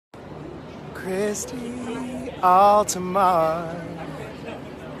Christy Altomare.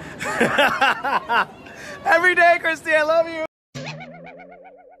 Every day, Christy, I love you.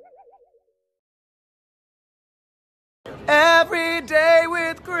 Every day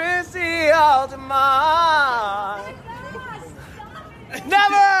with Christy Altomare.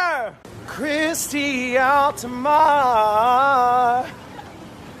 Never! Christy Altomare.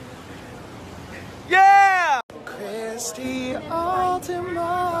 Yeah! Christy Altomare.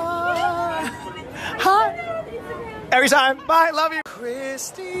 Hi. Every time. Bye. Love you.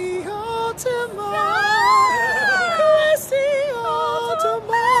 Christy Altomare. Christy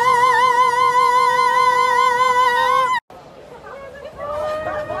Altomare.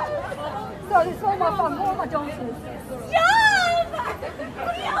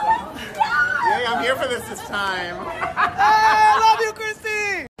 Yeah, I'm here for this time. I love you,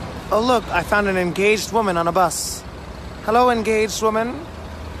 Christy. Oh, look, I found an engaged woman on a bus. Hello, engaged woman.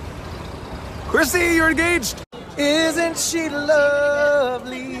 Christy, you're engaged. Isn't she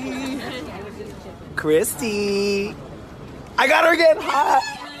lovely? Christy. I got her again. Hi.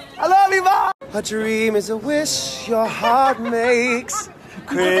 I love you, Mom. A dream is a wish your heart makes.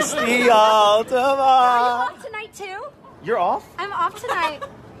 Christy Altomare. Are you off tonight too? You're off? I'm off tonight.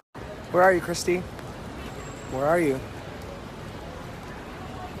 Where are you, Christy? Where are you?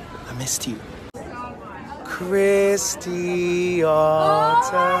 I missed you. Christy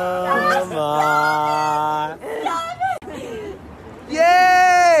Altomare.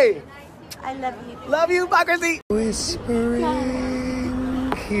 Yay! I love you. Love you, bye, Christy. Whispering,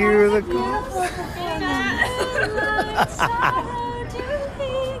 hear the ghost.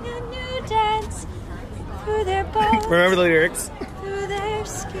 Remember the lyrics? Through their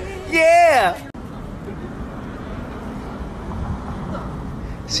skin. Yeah!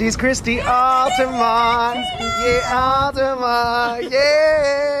 She's Christy Altomare. Yeah, Altomare. Yeah!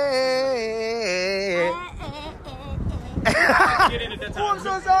 Oh, I'm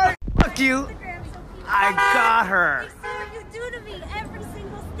so sorry. Fuck you. I got her. This is what you do to me every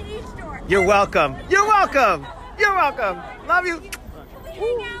single stage door. You're welcome. You're welcome. You're welcome. Love you. Can we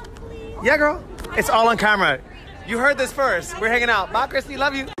hang out, please? Yeah, girl. It's all on camera. You heard this first. We're hanging out. Bye, Christy.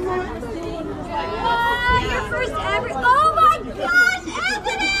 Love you. Your first ever. Oh my gosh,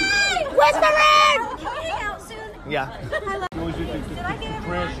 Anthony! Whispering! Can we hang out soon? Yeah. I love you. Did I get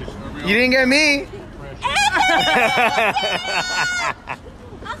everyone? You didn't get me.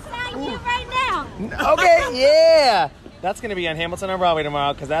 I'll sign you right now. Okay, yeah. That's going to be on Hamilton on Broadway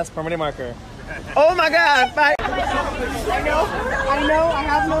tomorrow because that's permanent marker. Oh my God. Bye. I know, I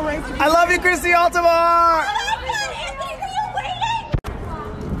have no right to be. I love you, Christy Altomare. Oh my God, Anthony, were you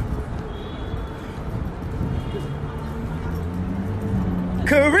waiting?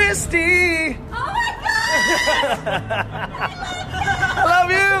 Christy. Oh my God! I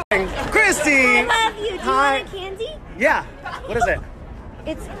love you. Christy. I love you. Do you Hi. want a candy? Yeah. What is it?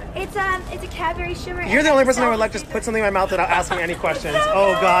 It's a Cadbury shimmer. You're the only person I would like just put something in my mouth without asking any questions.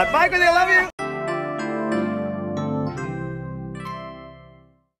 Oh God. Bye, Christy. I love you.